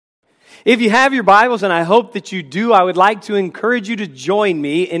If you have your Bibles, and I hope that you do, I would like to encourage you to join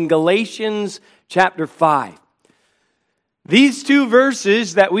me in Galatians chapter 5. These two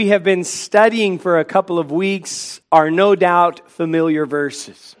verses that we have been studying for a couple of weeks are no doubt familiar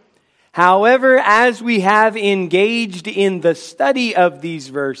verses. However, as we have engaged in the study of these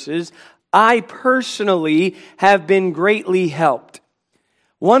verses, I personally have been greatly helped.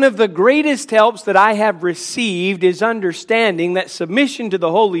 One of the greatest helps that I have received is understanding that submission to the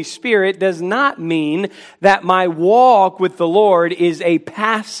Holy Spirit does not mean that my walk with the Lord is a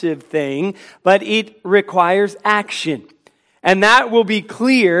passive thing, but it requires action. And that will be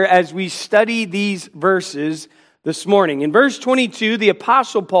clear as we study these verses this morning. In verse 22, the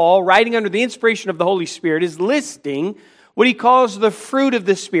Apostle Paul, writing under the inspiration of the Holy Spirit, is listing what he calls the fruit of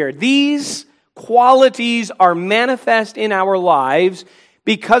the Spirit. These qualities are manifest in our lives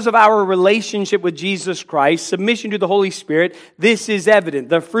because of our relationship with Jesus Christ, submission to the Holy Spirit. This is evident.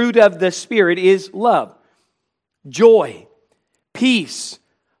 The fruit of the Spirit is love, joy, peace,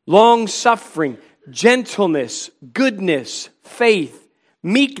 long-suffering, gentleness, goodness, faith,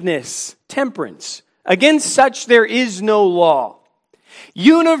 meekness, temperance. Against such there is no law.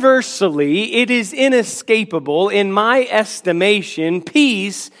 Universally, it is inescapable. In my estimation,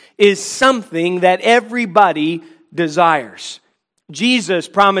 peace is something that everybody desires. Jesus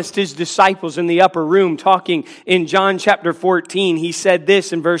promised his disciples in the upper room, talking in John chapter 14, he said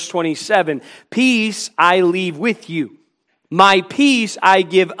this in verse 27, "Peace I leave with you. My peace I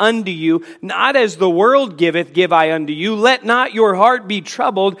give unto you. Not as the world giveth, give I unto you. Let not your heart be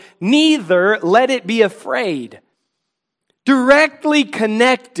troubled, neither let it be afraid." Directly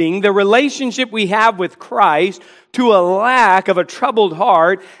connecting the relationship we have with Christ to a lack of a troubled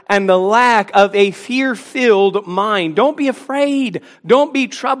heart and the lack of a fear-filled mind. Don't be afraid. Don't be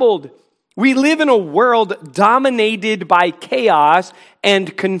troubled. We live in a world dominated by chaos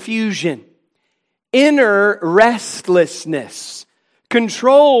and confusion. Inner restlessness,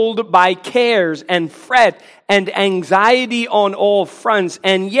 controlled by cares and fret and anxiety on all fronts,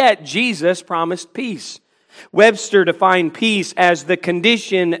 and yet Jesus promised peace. Webster defined peace as the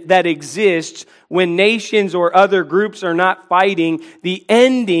condition that exists when nations or other groups are not fighting, the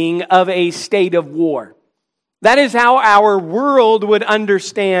ending of a state of war. That is how our world would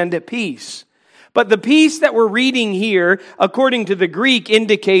understand peace. But the peace that we're reading here, according to the Greek,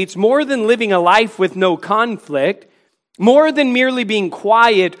 indicates more than living a life with no conflict, more than merely being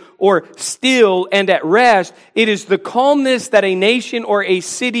quiet or still and at rest. It is the calmness that a nation or a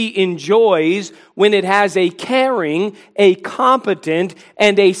city enjoys when it has a caring, a competent,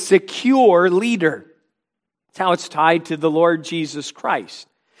 and a secure leader. That's how it's tied to the Lord Jesus Christ.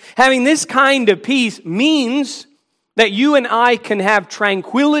 Having this kind of peace means that you and I can have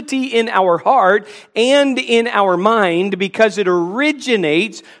tranquility in our heart and in our mind because it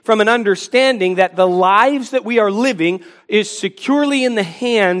originates from an understanding that the lives that we are living is securely in the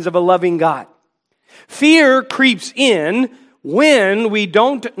hands of a loving God. Fear creeps in when we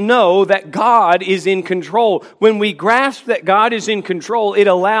don't know that God is in control. When we grasp that God is in control, it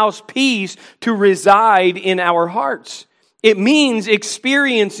allows peace to reside in our hearts. It means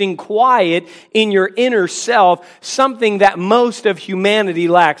experiencing quiet in your inner self, something that most of humanity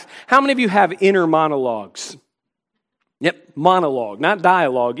lacks. How many of you have inner monologues? Yep, monologue, not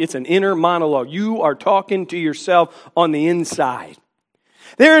dialogue. It's an inner monologue. You are talking to yourself on the inside.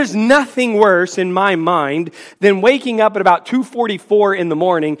 There is nothing worse in my mind than waking up at about 2:44 in the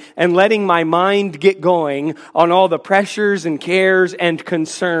morning and letting my mind get going on all the pressures and cares and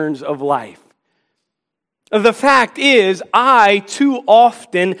concerns of life. The fact is, I too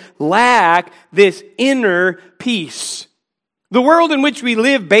often lack this inner peace. The world in which we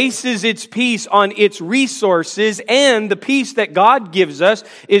live bases its peace on its resources, and the peace that God gives us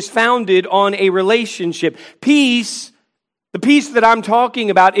is founded on a relationship. Peace, the peace that I'm talking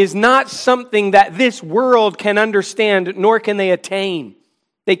about, is not something that this world can understand, nor can they attain.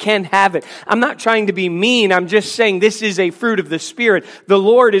 They can't have it. I'm not trying to be mean. I'm just saying this is a fruit of the Spirit. The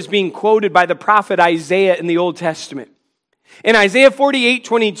Lord is being quoted by the prophet Isaiah in the Old Testament. In Isaiah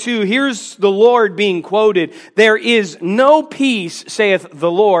 48:22, here's the Lord being quoted. "There is no peace, saith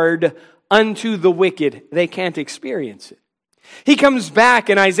the Lord, unto the wicked." They can't experience it. He comes back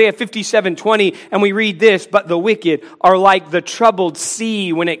in Isaiah 57:20, and we read this, "But the wicked are like the troubled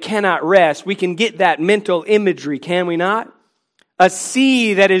sea when it cannot rest." We can get that mental imagery, can we not? A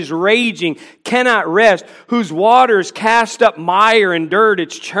sea that is raging, cannot rest, whose waters cast up mire and dirt,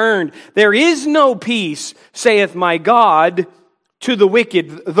 it's churned. There is no peace, saith my God, to the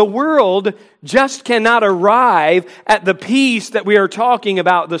wicked. The world just cannot arrive at the peace that we are talking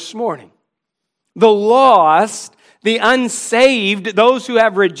about this morning. The lost The unsaved, those who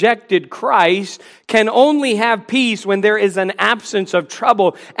have rejected Christ, can only have peace when there is an absence of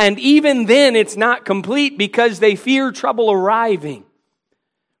trouble. And even then, it's not complete because they fear trouble arriving.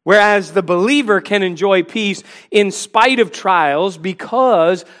 Whereas the believer can enjoy peace in spite of trials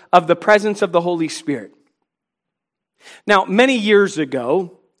because of the presence of the Holy Spirit. Now, many years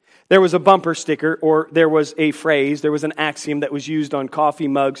ago, there was a bumper sticker, or there was a phrase, there was an axiom that was used on coffee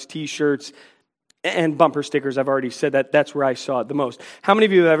mugs, t-shirts, and bumper stickers. I've already said that. That's where I saw it the most. How many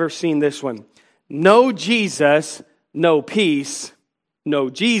of you have ever seen this one? No Jesus, no peace.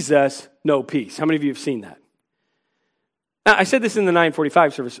 No Jesus, no peace. How many of you have seen that? Now, I said this in the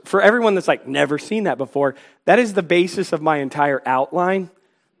 945 service. For everyone that's like, never seen that before, that is the basis of my entire outline.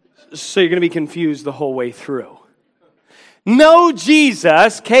 So you're going to be confused the whole way through. No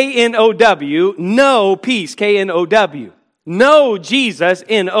Jesus, K-N-O-W, no peace, K-N-O-W. No Jesus,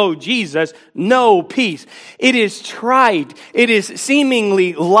 N-O, Jesus, no peace. It is trite. It is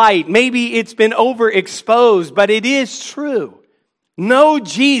seemingly light. Maybe it's been overexposed, but it is true. No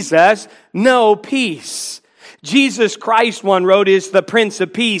Jesus, no peace. Jesus Christ, one wrote, is the Prince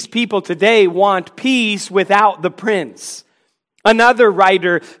of Peace. People today want peace without the Prince. Another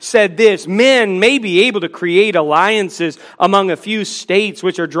writer said this: men may be able to create alliances among a few states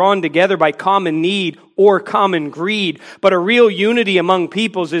which are drawn together by common need or common greed, but a real unity among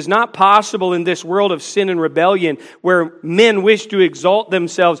peoples is not possible in this world of sin and rebellion where men wish to exalt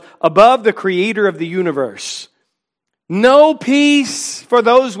themselves above the Creator of the universe. No peace for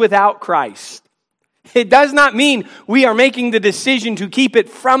those without Christ. It does not mean we are making the decision to keep it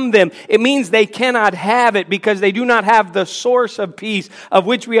from them. It means they cannot have it because they do not have the source of peace of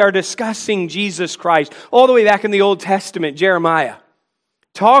which we are discussing, Jesus Christ. All the way back in the Old Testament, Jeremiah,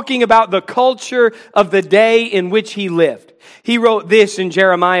 talking about the culture of the day in which he lived. He wrote this in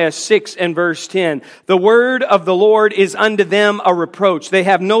Jeremiah 6 and verse 10. The word of the Lord is unto them a reproach. They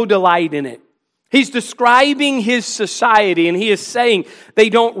have no delight in it. He's describing his society, and he is saying they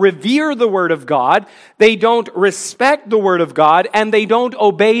don't revere the Word of God, they don't respect the Word of God, and they don't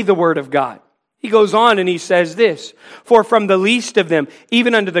obey the Word of God. He goes on and he says this: for from the least of them,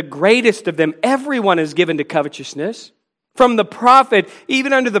 even unto the greatest of them, everyone is given to covetousness. From the prophet,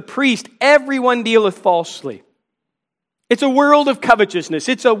 even unto the priest, everyone dealeth falsely. It's a world of covetousness.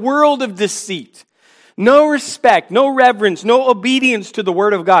 It's a world of deceit. No respect, no reverence, no obedience to the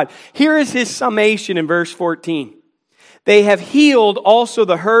Word of God. Here is his summation in verse 14. They have healed also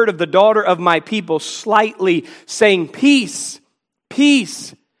the hurt of the daughter of my people slightly, saying, peace,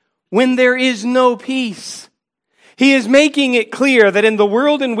 peace, when there is no peace. He is making it clear that in the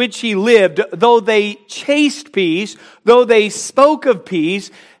world in which he lived, though they chased peace, though they spoke of peace,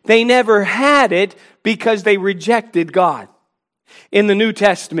 they never had it because they rejected God. In the New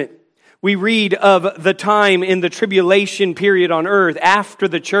Testament, we read of the time in the tribulation period on earth after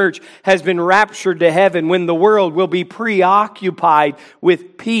the church has been raptured to heaven, when the world will be preoccupied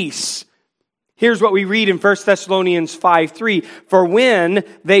with peace. Here's what we read in 1 Thessalonians 5:3. For when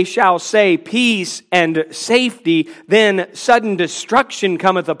they shall say peace and safety, then sudden destruction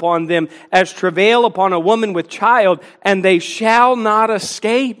cometh upon them as travail upon a woman with child, and they shall not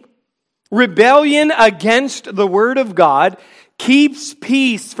escape. Rebellion against the Word of God keeps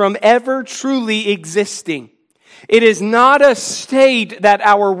peace from ever truly existing. It is not a state that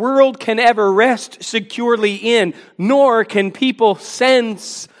our world can ever rest securely in, nor can people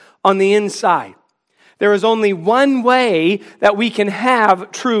sense on the inside. There is only one way that we can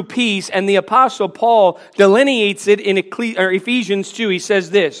have true peace, and the Apostle Paul delineates it in Ephesians 2. He says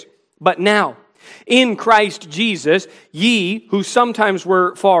this: but now, in Christ Jesus, ye, who sometimes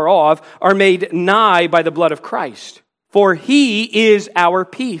were far off, are made nigh by the blood of Christ. For he is our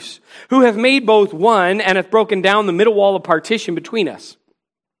peace, who hath made both one, and hath broken down the middle wall of partition between us,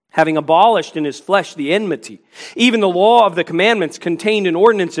 having abolished in his flesh the enmity, even the law of the commandments contained in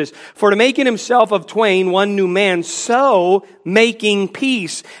ordinances, for to make in himself of twain one new man, so making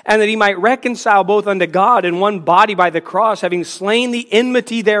peace, and that he might reconcile both unto God in one body by the cross, having slain the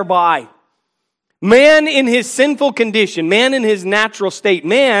enmity thereby. Man in his sinful condition, man in his natural state,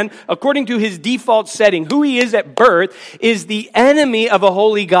 man, according to his default setting, who he is at birth, is the enemy of a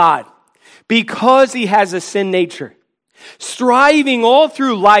holy God because he has a sin nature. Striving all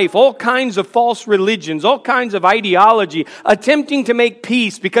through life, all kinds of false religions, all kinds of ideology, attempting to make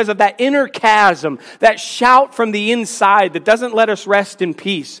peace because of that inner chasm, that shout from the inside that doesn't let us rest in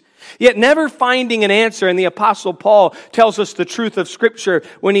peace. Yet never finding an answer, and the Apostle Paul tells us the truth of Scripture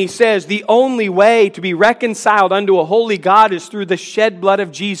when he says the only way to be reconciled unto a holy God is through the shed blood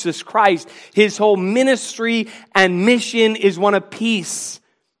of Jesus Christ. His whole ministry and mission is one of peace.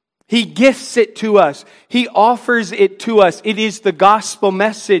 He gifts it to us. He offers it to us. It is the gospel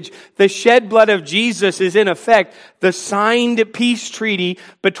message. The shed blood of Jesus is in effect the signed peace treaty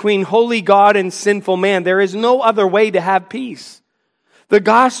between holy God and sinful man. There is no other way to have peace. The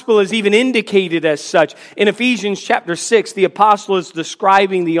gospel is even indicated as such. In Ephesians chapter 6, the apostle is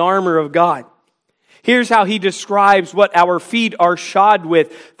describing the armor of God. Here's how he describes what our feet are shod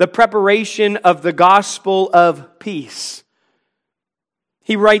with, the preparation of the gospel of peace.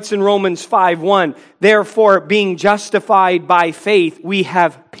 He writes in Romans 5:1, therefore, being justified by faith, we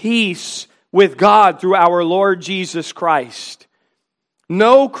have peace with God through our Lord Jesus Christ.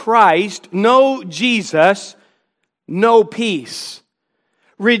 No Christ, no Jesus, no peace.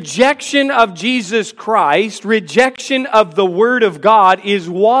 Rejection of Jesus Christ, rejection of the Word of God is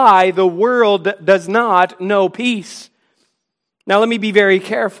why the world does not know peace. Now let me be very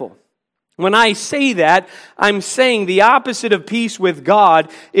careful. When I say that, I'm saying the opposite of peace with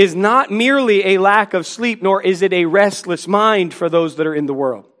God is not merely a lack of sleep, nor is it a restless mind for those that are in the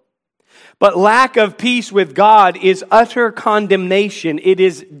world. But lack of peace with God is utter condemnation. It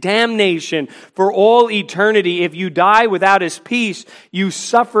is damnation for all eternity. If you die without His peace, you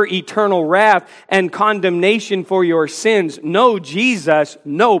suffer eternal wrath and condemnation for your sins. No Jesus,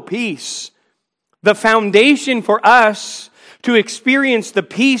 no peace. The foundation for us to experience the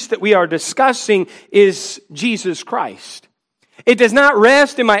peace that we are discussing is Jesus Christ. It does not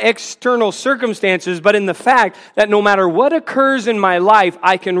rest in my external circumstances, but in the fact that no matter what occurs in my life,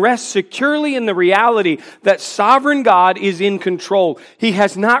 I can rest securely in the reality that sovereign God is in control. He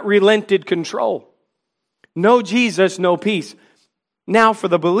has not relented control. No Jesus, no peace. Now for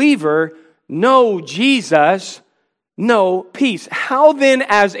the believer, no Jesus, no peace. How then,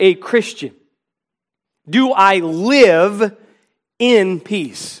 as a Christian, do I live in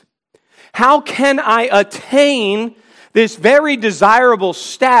peace? How can I attain this very desirable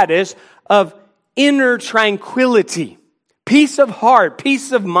status of inner tranquility, peace of heart,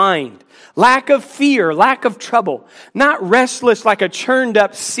 peace of mind, lack of fear, lack of trouble, not restless like a churned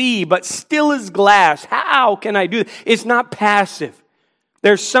up sea, but still as glass? How can I do this? It's not passive.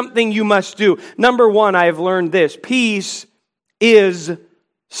 There's something you must do. Number one, I have learned this. Peace is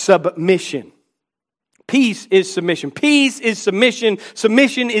submission. Peace is submission. Peace is submission.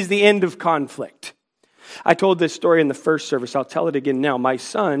 Submission is the end of conflict. I told this story in the first service. I'll tell it again now. My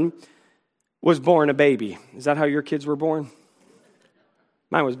son was born a baby. Is that how your kids were born?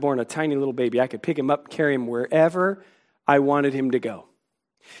 Mine was born a tiny little baby. I could pick him up, carry him wherever I wanted him to go.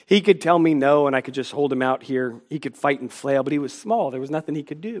 He could tell me no, and I could just hold him out here. He could fight and flail, but he was small. There was nothing he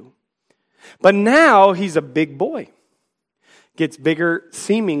could do. But now he's a big boy. Gets bigger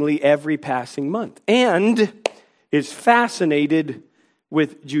seemingly every passing month, and is fascinated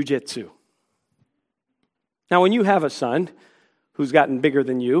with jiu-jitsu. Now, when you have a son who's gotten bigger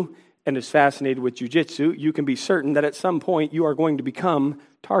than you and is fascinated with jiu-jitsu, you can be certain that at some point you are going to become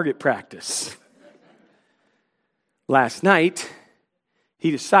target practice. Last night,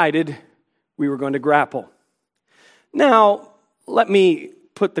 he decided we were going to grapple. Now, let me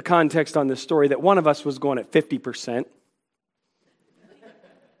put the context on this story that one of us was going at 50%.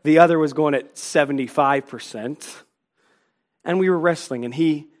 The other was going at 75%. And we were wrestling, and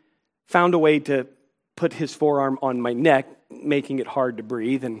he found a way to put his forearm on my neck, making it hard to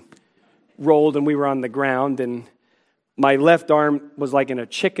breathe, and rolled, and we were on the ground, and my left arm was like in a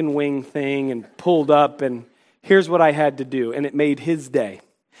chicken wing thing and pulled up, and here's what I had to do, and it made his day.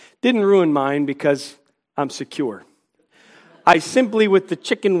 Didn't ruin mine because I'm secure. I simply, with the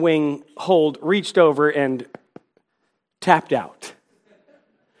chicken wing hold, reached over and tapped out.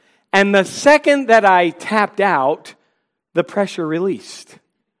 And the second that I tapped out, the pressure released.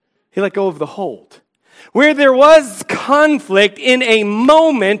 He let go of the hold. Where there was conflict, in a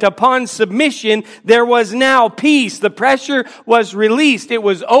moment upon submission, there was now peace. The pressure was released. It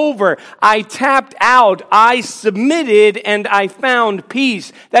was over. I tapped out. I submitted, and I found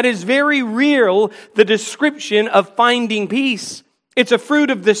peace. That is very real, the description of finding peace. It's a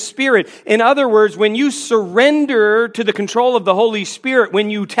fruit of the Spirit. In other words, when you surrender to the control of the Holy Spirit, when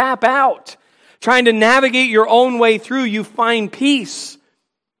you tap out, trying to navigate your own way through, you find peace.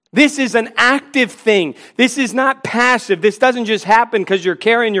 This is an active thing. This is not passive. This doesn't just happen because you're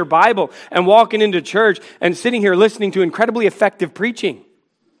carrying your Bible and walking into church and sitting here listening to incredibly effective preaching.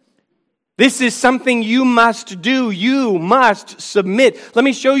 This is something you must do. You must submit. Let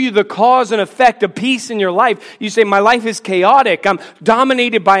me show you the cause and effect of peace in your life. You say, my life is chaotic. I'm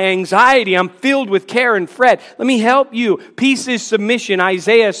dominated by anxiety. I'm filled with care and fret. Let me help you. Peace is submission.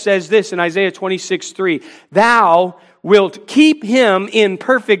 Isaiah says this in Isaiah 26:3. Thou wilt keep him in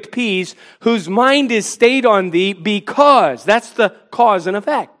perfect peace, whose mind is stayed on thee, because, that's the cause and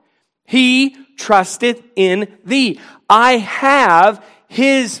effect. He trusteth in thee. I have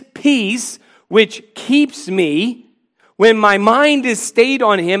his peace, which keeps me when my mind is stayed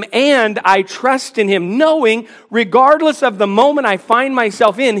on him, and I trust in him, knowing, regardless of the moment I find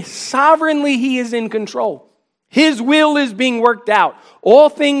myself in, sovereignly he is in control. His will is being worked out. All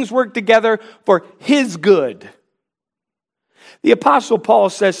things work together for his good. The Apostle Paul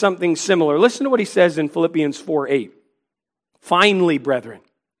says something similar. Listen to what he says in Philippians 4:8. Finally, brethren,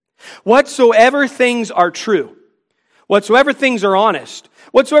 whatsoever things are true, whatsoever things are honest,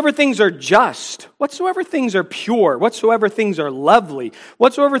 whatsoever things are just, whatsoever things are pure, whatsoever things are lovely,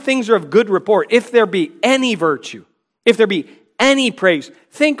 whatsoever things are of good report, if there be any virtue, if there be any praise,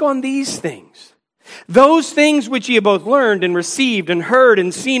 think on these things. Those things which ye have both learned and received and heard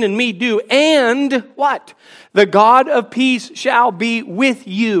and seen in me do, and what? The God of peace shall be with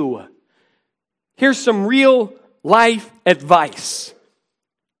you. Here's some real life advice.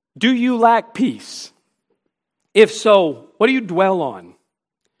 Do you lack peace? If so, what do you dwell on?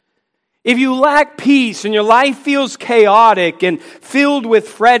 If you lack peace and your life feels chaotic and filled with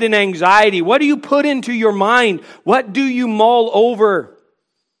fret and anxiety, what do you put into your mind? What do you mull over?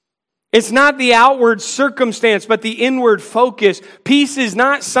 It's not the outward circumstance, but the inward focus. Peace is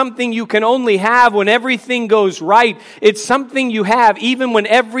not something you can only have when everything goes right. It's something you have even when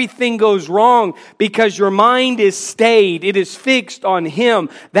everything goes wrong, because your mind is stayed. It is fixed on him.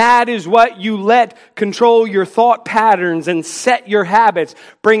 That is what you let control your thought patterns and set your habits,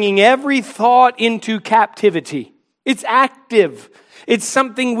 bringing every thought into captivity. It's active. It's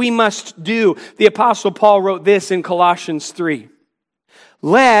something we must do. The Apostle Paul wrote this in Colossians 3.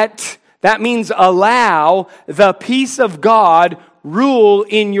 That means allow the peace of God rule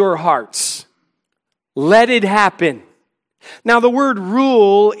in your hearts. Let it happen. Now, the word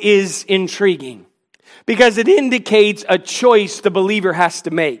rule is intriguing because it indicates a choice the believer has to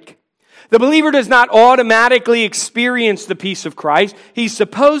make. The believer does not automatically experience the peace of Christ. He's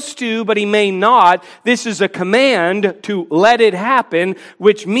supposed to, but he may not. This is a command to let it happen,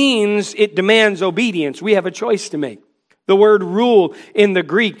 which means it demands obedience. We have a choice to make. The word rule in the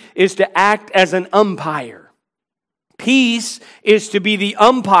Greek is to act as an umpire. Peace is to be the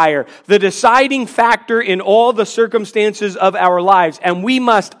umpire, the deciding factor in all the circumstances of our lives. And we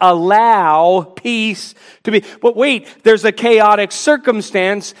must allow peace to be. But wait, there's a chaotic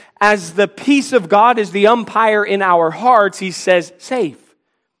circumstance. As the peace of God is the umpire in our hearts, he says, safe.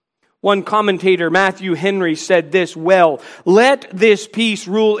 One commentator, Matthew Henry, said this well, let this peace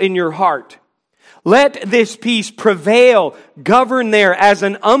rule in your heart. Let this peace prevail, govern there as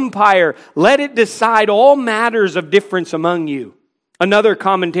an umpire. Let it decide all matters of difference among you. Another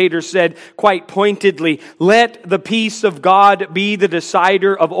commentator said quite pointedly, let the peace of God be the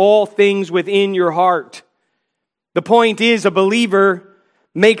decider of all things within your heart. The point is, a believer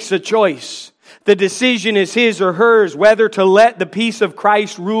makes a choice. The decision is his or hers, whether to let the peace of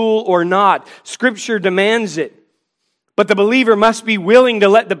Christ rule or not. Scripture demands it. But the believer must be willing to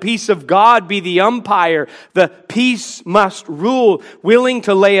let the peace of God be the umpire. The peace must rule, willing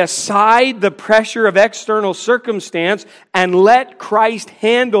to lay aside the pressure of external circumstance and let Christ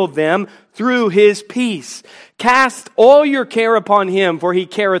handle them through his peace. Cast all your care upon him, for he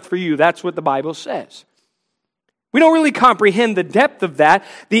careth for you. That's what the Bible says. We don't really comprehend the depth of that.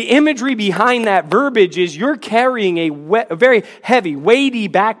 The imagery behind that verbiage is you're carrying a very heavy, weighty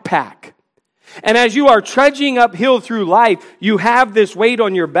backpack. And as you are trudging uphill through life, you have this weight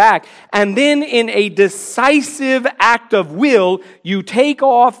on your back. And then in a decisive act of will, you take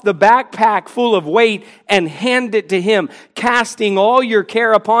off the backpack full of weight and hand it to him, casting all your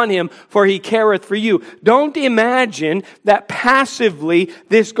care upon him, for he careth for you. Don't imagine that passively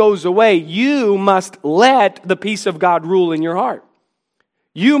this goes away. You must let the peace of God rule in your heart.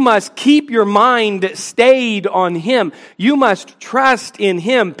 You must keep your mind stayed on him. You must trust in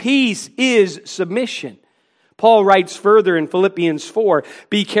him. Peace is submission. Paul writes further in Philippians 4,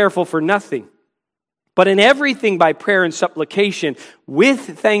 be careful for nothing, but in everything by prayer and supplication, with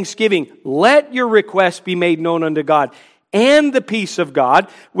thanksgiving, let your requests be made known unto God. And the peace of God,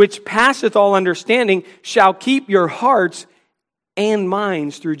 which passeth all understanding, shall keep your hearts and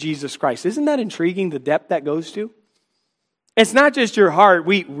minds through Jesus Christ. Isn't that intriguing, the depth that goes to? It's not just your heart.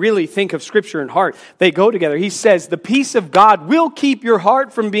 We really think of Scripture and heart. They go together. He says, the peace of God will keep your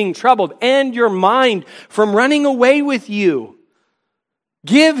heart from being troubled and your mind from running away with you.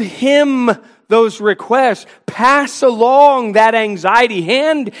 Give him those requests. Pass along that anxiety.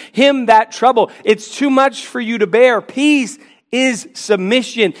 Hand him that trouble. It's too much for you to bear. Peace is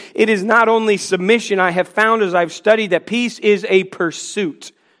submission. It is not only submission. I have found as I've studied that peace is a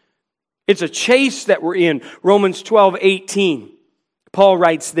pursuit. It's a chase that we're in. Romans 12:18. Paul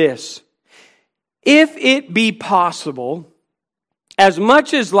writes this, "If it be possible, as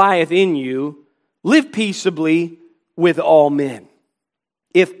much as lieth in you, live peaceably with all men."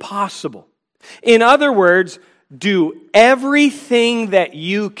 If possible. In other words, do everything that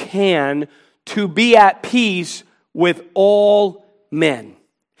you can to be at peace with all men.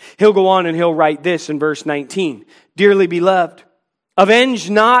 He'll go on and he'll write this in verse 19. "Dearly beloved, avenge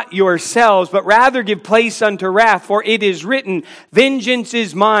not yourselves, but rather give place unto wrath, for it is written, Vengeance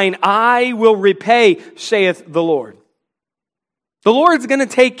is mine, I will repay, saith the Lord." The Lord's going to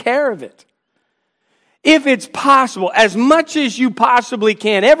take care of it. If it's possible, as much as you possibly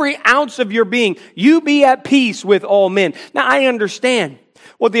can, every ounce of your being, you be at peace with all men. Now, I understand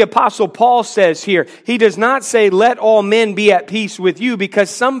what the Apostle Paul says here. He does not say, let all men be at peace with you, because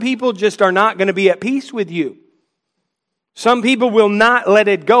some people just are not going to be at peace with you. Some people will not let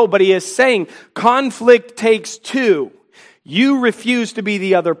it go, but he is saying, conflict takes two. You refuse to be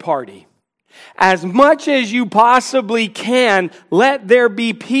the other party. As much as you possibly can, let there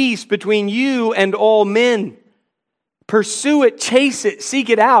be peace between you and all men. Pursue it, chase it, seek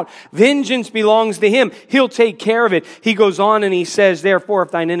it out. Vengeance belongs to him. He'll take care of it. He goes on and he says, "Therefore,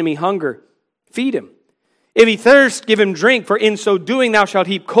 if thine enemy hunger, feed him. If he thirst, give him drink, for in so doing thou shalt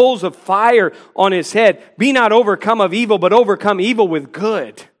heap coals of fire on his head. Be not overcome of evil, but overcome evil with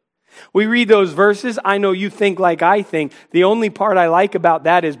good." We read those verses. I know you think like I think. The only part I like about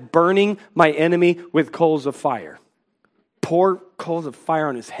that is burning my enemy with coals of fire. Pour coals of fire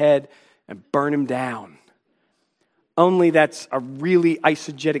on his head and burn him down. Only that's a really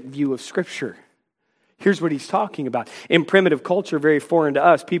eisegetic view of Scripture. Here's what he's talking about. In primitive culture, very foreign to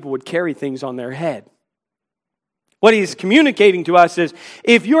us, people would carry things on their head. What he's communicating to us is,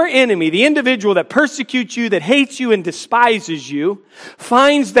 if your enemy, the individual that persecutes you, that hates you and despises you,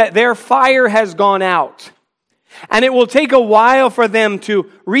 finds that their fire has gone out, and it will take a while for them to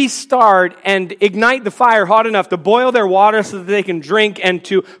restart and ignite the fire hot enough to boil their water so that they can drink and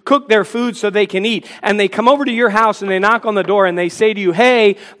to cook their food so they can eat, and they come over to your house and they knock on the door and they say to you,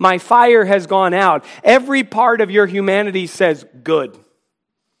 "Hey, my fire has gone out." Every part of your humanity says, "Good.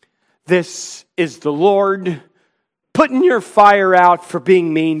 This is the Lord putting your fire out for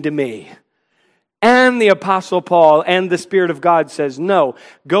being mean to me." And the Apostle Paul and the Spirit of God says, no,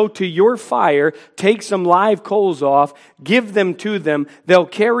 go to your fire, take some live coals off, give them to them, they'll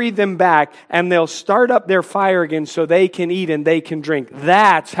carry them back, and they'll start up their fire again so they can eat and they can drink.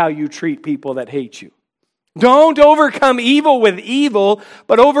 That's how you treat people that hate you. Don't overcome evil with evil,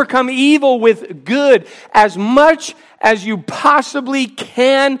 but overcome evil with good. As much as you possibly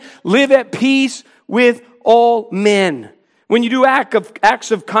can, live at peace with all men. When you do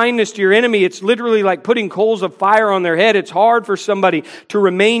acts of kindness to your enemy, it's literally like putting coals of fire on their head. It's hard for somebody to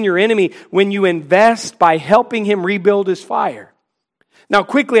remain your enemy when you invest by helping him rebuild his fire. Now,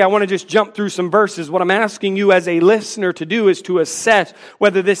 quickly, I want to just jump through some verses. What I'm asking you as a listener to do is to assess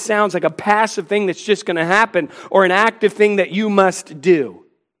whether this sounds like a passive thing that's just going to happen or an active thing that you must do.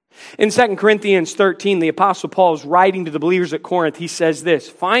 In 2 Corinthians 13, the Apostle Paul is writing to the believers at Corinth. He says this,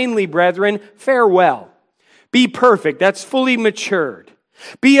 "Finally, brethren, farewell. Be perfect," that's fully matured.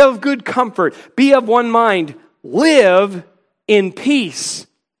 "Be of good comfort, be of one mind, live in peace,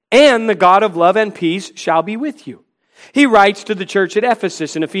 and the God of love and peace shall be with you." He writes to the church at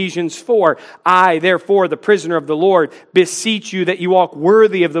Ephesus in Ephesians 4, "I, therefore, the prisoner of the Lord, beseech you that you walk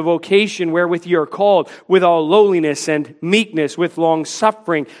worthy of the vocation wherewith you are called, with all lowliness and meekness, with long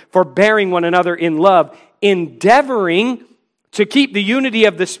suffering, forbearing one another in love, endeavoring to keep the unity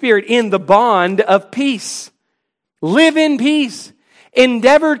of the Spirit in the bond of peace." Live in peace.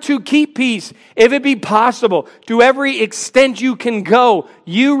 Endeavor to keep peace. If it be possible, to every extent you can go,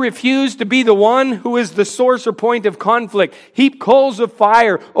 you refuse to be the one who is the source or point of conflict. Heap coals of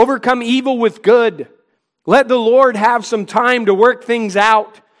fire. Overcome evil with good. Let the Lord have some time to work things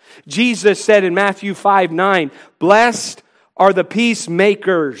out. Jesus said in Matthew 5:9, "Blessed are the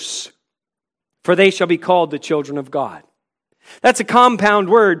peacemakers, for they shall be called the children of God." That's a compound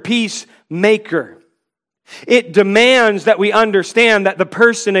word, peacemaker. It demands that we understand that the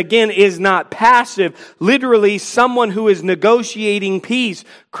person, again, is not passive. Literally, someone who is negotiating peace.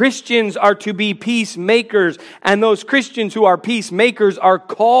 Christians are to be peacemakers, and those Christians who are peacemakers are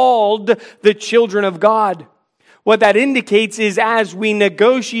called the children of God. What that indicates is as we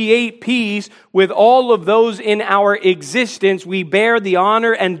negotiate peace with all of those in our existence, we bear the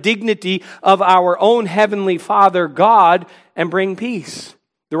honor and dignity of our own Heavenly Father, God, and bring peace.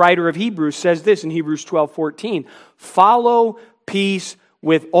 The writer of Hebrews says this in Hebrews 12:14, "Follow peace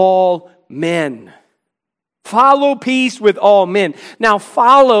with all men." Follow peace with all men. Now,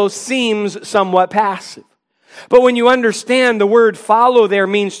 follow seems somewhat passive. But when you understand the word follow there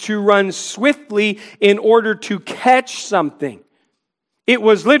means to run swiftly in order to catch something. It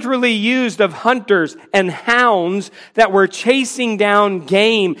was literally used of hunters and hounds that were chasing down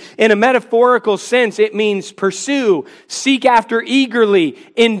game. In a metaphorical sense, it means pursue, seek after eagerly,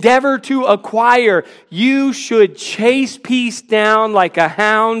 endeavor to acquire. You should chase peace down like a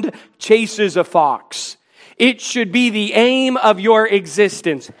hound chases a fox. It should be the aim of your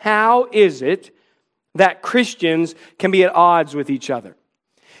existence. How is it that Christians can be at odds with each other?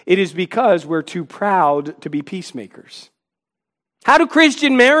 It is because we're too proud to be peacemakers. How do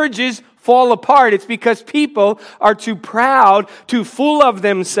Christian marriages fall apart? It's because people are too proud, too full of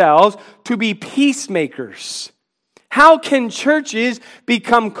themselves to be peacemakers. How can churches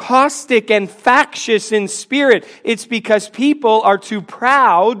become caustic and factious in spirit? It's because people are too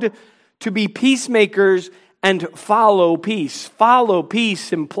proud to be peacemakers and follow peace. Follow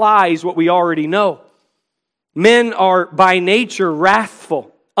peace implies what we already know. Men are by nature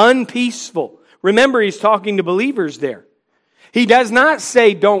wrathful, unpeaceful. Remember, he's talking to believers there. He does not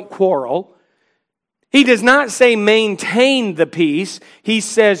say don't quarrel. He does not say maintain the peace. He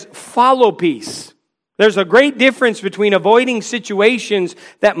says follow peace. There's a great difference between avoiding situations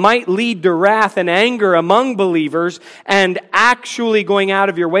that might lead to wrath and anger among believers and actually going out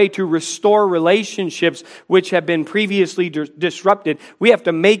of your way to restore relationships which have been previously disrupted. We have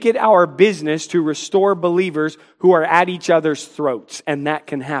to make it our business to restore believers who are at each other's throats, and that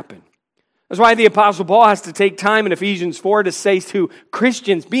can happen. That's why the Apostle Paul has to take time in Ephesians 4 to say to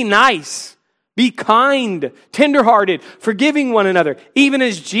Christians, be nice, be kind, tenderhearted, forgiving one another, even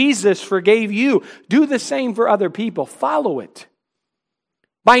as Jesus forgave you. Do the same for other people. Follow it.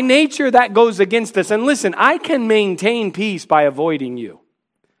 By nature, that goes against us. And listen, I can maintain peace by avoiding you.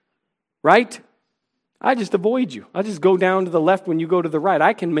 Right? I just avoid you. I just go down to the left when you go to the right.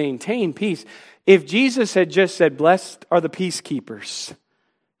 I can maintain peace. If Jesus had just said, blessed are the peacekeepers,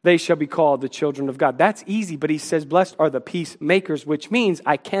 they shall be called the children of God. That's easy, but he says, blessed are the peacemakers, which means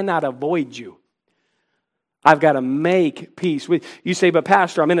I cannot avoid you. I've got to make peace with you. Say, but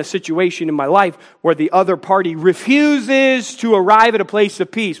Pastor, I'm in a situation in my life where the other party refuses to arrive at a place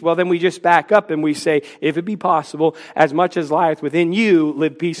of peace. Well, then we just back up and we say, if it be possible, as much as lieth within you,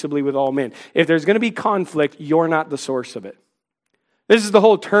 live peaceably with all men. If there's going to be conflict, you're not the source of it. This is the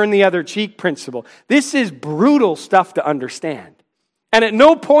whole turn the other cheek principle. This is brutal stuff to understand. And at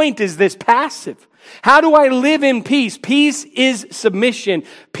no point is this passive. How do I live in peace? Peace is submission.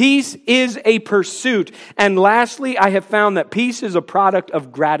 Peace is a pursuit. And lastly, I have found that peace is a product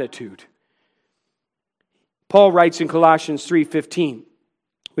of gratitude. Paul writes in Colossians 3:15.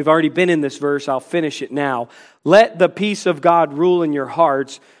 We've already been in this verse. I'll finish it now. Let the peace of God rule in your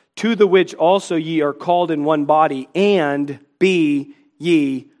hearts, to the which also ye are called in one body, and be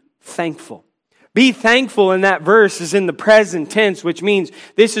ye thankful. Be thankful in that verse is in the present tense, which means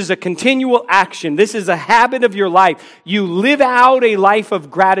this is a continual action. This is a habit of your life. You live out a life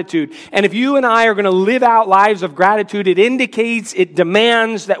of gratitude. And if you and I are going to live out lives of gratitude, it indicates, it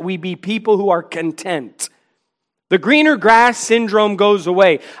demands that we be people who are content. The greener grass syndrome goes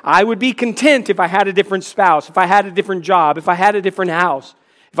away. I would be content if I had a different spouse, if I had a different job, if I had a different house,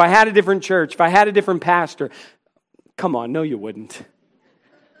 if I had a different church, if I had a different pastor. Come on, no you wouldn't.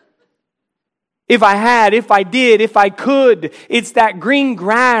 If I had, if I did, if I could. It's that green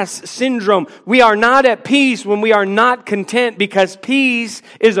grass syndrome. We are not at peace when we are not content, because peace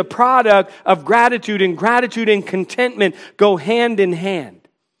is a product of gratitude, and gratitude and contentment go hand in hand.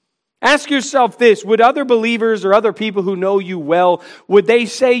 Ask yourself this: would other believers or other people who know you well, would they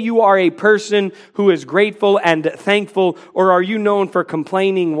say you are a person who is grateful and thankful, or are you known for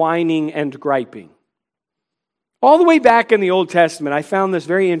complaining, whining, and griping? All the way back in the Old Testament, I found this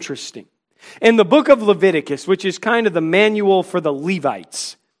very interesting. In the book of Leviticus, which is kind of the manual for the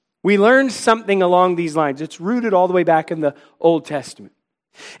Levites, we learned something along these lines. It's rooted all the way back in the Old Testament.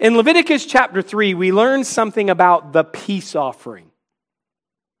 In Leviticus chapter 3, we learned something about the peace offering.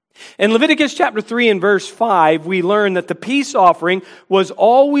 In Leviticus chapter 3 and verse 5, we learn that the peace offering was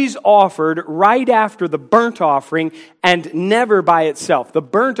always offered right after the burnt offering and never by itself. The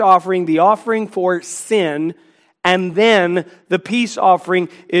burnt offering, the offering for sin, and then the peace offering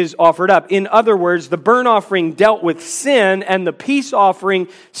is offered up. In other words, the burnt offering dealt with sin, and the peace offering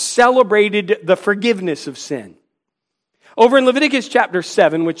celebrated the forgiveness of sin. Over in Leviticus chapter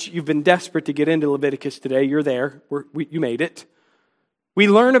 7, which you've been desperate to get into Leviticus today, you're there, you made it. We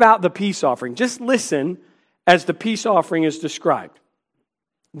learn about the peace offering. Just listen as the peace offering is described.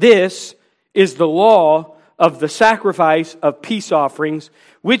 This is the law of the sacrifice of peace offerings,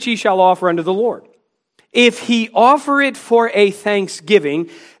 which ye shall offer unto the Lord. If he offer it for a thanksgiving,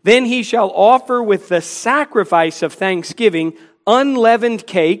 then he shall offer with the sacrifice of thanksgiving unleavened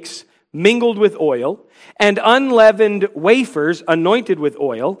cakes mingled with oil, and unleavened wafers anointed with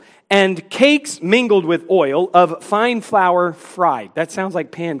oil, and cakes mingled with oil of fine flour fried. That sounds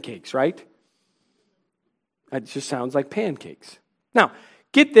like pancakes, right? That just sounds like pancakes. Now,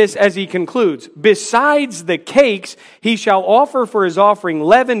 get this as he concludes. Besides the cakes, he shall offer for his offering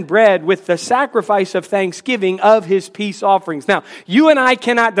leavened bread with the sacrifice of thanksgiving of his peace offerings. Now, you and I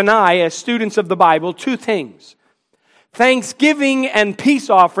cannot deny, as students of the Bible, two things. Thanksgiving and peace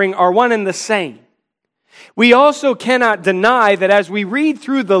offering are one and the same. We also cannot deny that as we read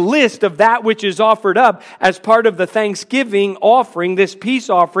through the list of that which is offered up as part of the Thanksgiving offering, this peace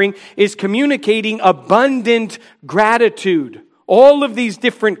offering is communicating abundant gratitude. All of these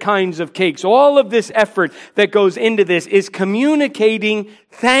different kinds of cakes, all of this effort that goes into this is communicating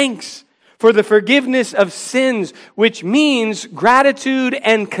thanks for the forgiveness of sins, which means gratitude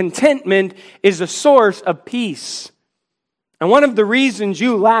and contentment is a source of peace. And one of the reasons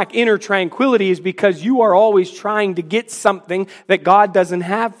you lack inner tranquility is because you are always trying to get something that God doesn't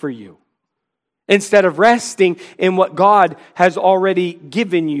have for you, instead of resting in what God has already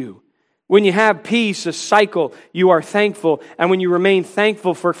given you. When you have peace, a cycle, you are thankful. And when you remain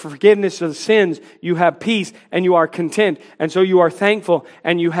thankful for forgiveness of sins, you have peace and you are content. And so you are thankful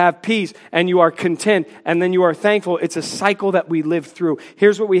and you have peace and you are content. And then you are thankful. It's a cycle that we live through.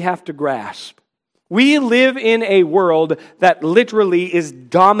 Here's what we have to grasp. We live in a world that literally is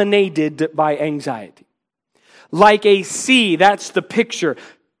dominated by anxiety. Like a sea, that's the picture,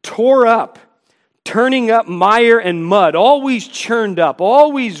 tore up, turning up mire and mud, always churned up,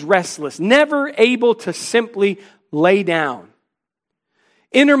 always restless, never able to simply lay down.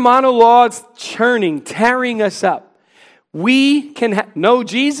 Inner monologues churning, tearing us up. We can have no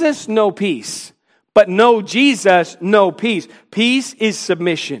Jesus, no peace. But no Jesus, no peace. Peace is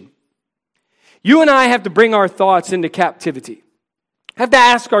submission. You and I have to bring our thoughts into captivity. Have to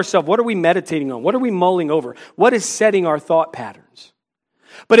ask ourselves, what are we meditating on? What are we mulling over? What is setting our thought patterns?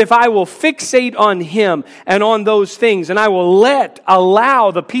 But if I will fixate on Him and on those things, and I will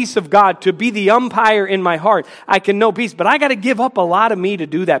allow the peace of God to be the umpire in my heart, I can know peace. But I got to give up a lot of me to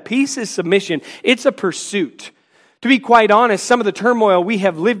do that. Peace is submission. It's a pursuit. To be quite honest, some of the turmoil we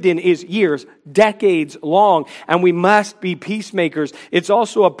have lived in is years, decades long, and we must be peacemakers. It's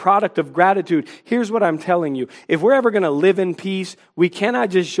also a product of gratitude. Here's what I'm telling you. If we're ever going to live in peace, we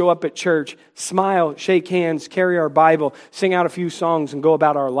cannot just show up at church, smile, shake hands, carry our Bible, sing out a few songs, and go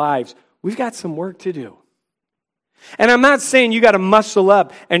about our lives. We've got some work to do. And I'm not saying you got to muscle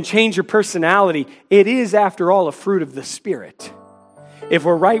up and change your personality. It is, after all, a fruit of the Spirit. If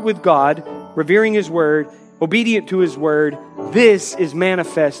we're right with God, revering His Word, obedient to His Word, this is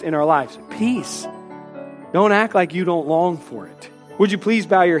manifest in our lives. Peace. Don't act like you don't long for it. Would you please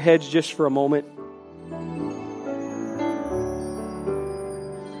bow your heads just for a moment?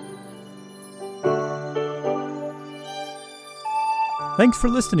 Thanks for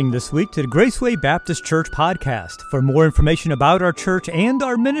listening this week to the Graceway Baptist Church podcast. For more information about our church and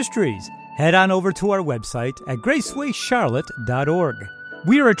our ministries, head on over to our website at gracewayscharlotte.org.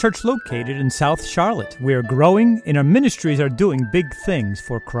 We are a church located in South Charlotte. We are growing, and our ministries are doing big things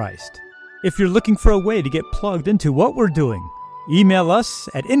for Christ. If you're looking for a way to get plugged into what we're doing, email us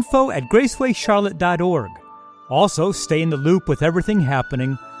at info@gracewayscharlotte.org. Also, stay in the loop with everything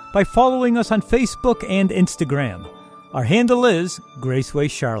happening by following us on Facebook and Instagram. Our handle is Graceway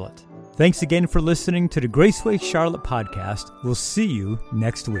Charlotte. Thanks again for listening to the Graceway Charlotte podcast. We'll see you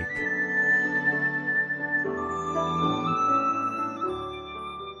next week.